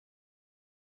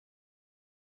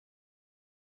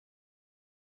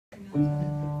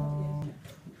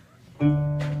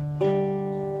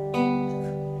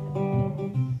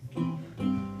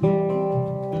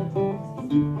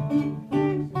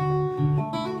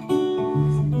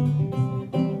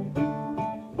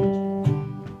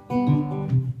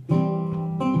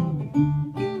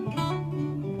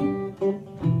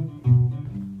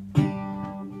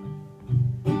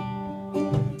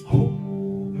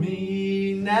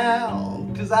Now,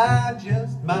 'cause I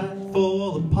just might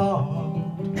fall apart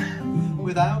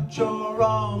without your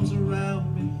arms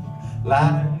around me,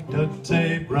 like duct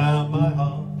tape round my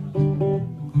heart.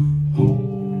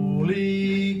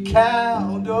 Holy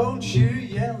cow, don't you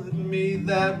yell at me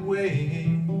that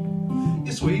way.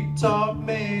 Your sweet talk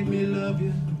made me love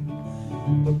you,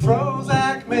 but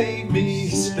Prozac made me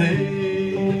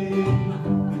stay.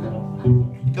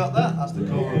 You got that? That's the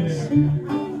chorus.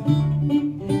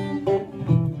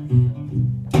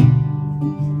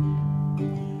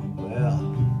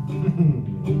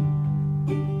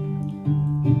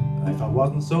 If I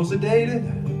wasn't so sedated,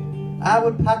 I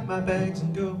would pack my bags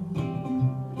and go.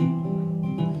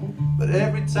 But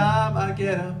every time I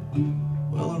get up,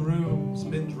 well, the room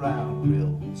spins round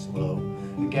real slow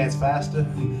and gets faster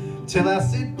till I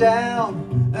sit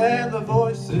down and the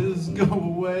voices go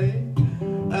away,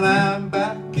 and I'm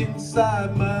back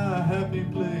inside my happy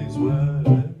place where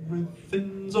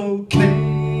everything's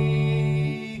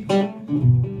okay.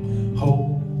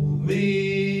 Hold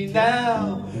me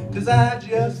now, 'cause I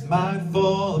just might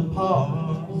fall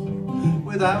apart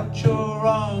without your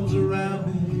arms around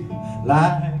me,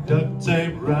 like duct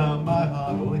tape around my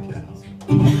heart. Holy cow.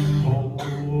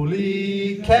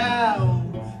 Holy cow,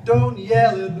 don't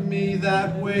yell at me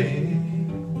that way.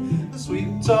 The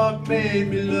sweet talk made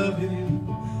me love you,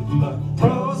 but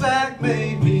Prozac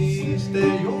made me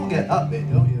stay. You all get up there,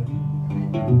 don't you?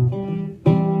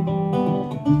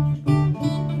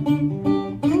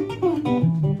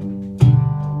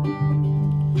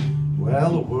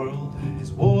 Well, the world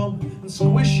is warm and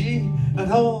squishy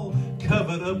and all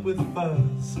covered up with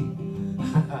fuzz.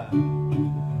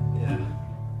 Yeah.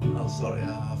 Oh, sorry,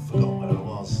 I forgot where I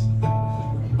was.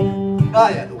 Ah,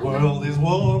 yeah, the world is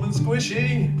warm and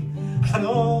squishy and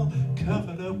all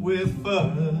covered up with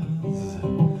fuzz.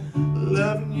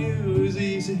 Loving you is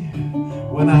easy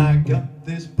when I got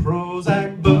this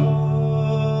Prozac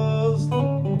buzz.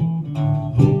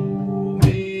 Hold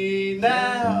me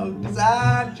now, 'cause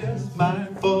I just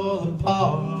might fall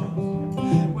apart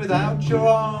without your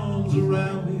arms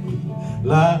around me,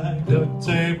 like duct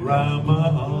tape round my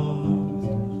heart.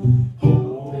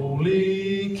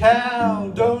 Holy cow,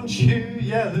 don't you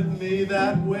yell at me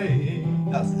that way.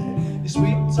 That's it. Your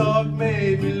sweet talk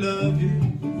made me love you,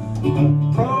 but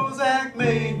Prozac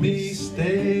made me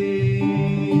stay.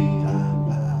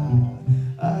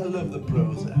 I love the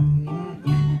Prozac.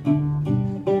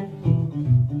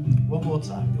 One more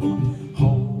time, go on.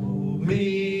 Hold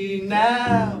me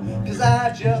now, 'cause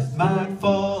I just might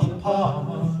fall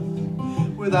apart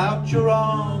without your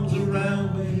arms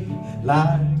around me,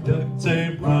 like duct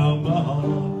tape round my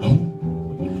heart.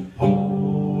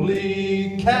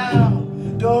 Holy cow,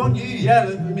 don't you yell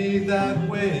at me that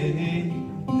way.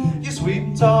 Your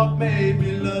sweet talk made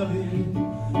me love you,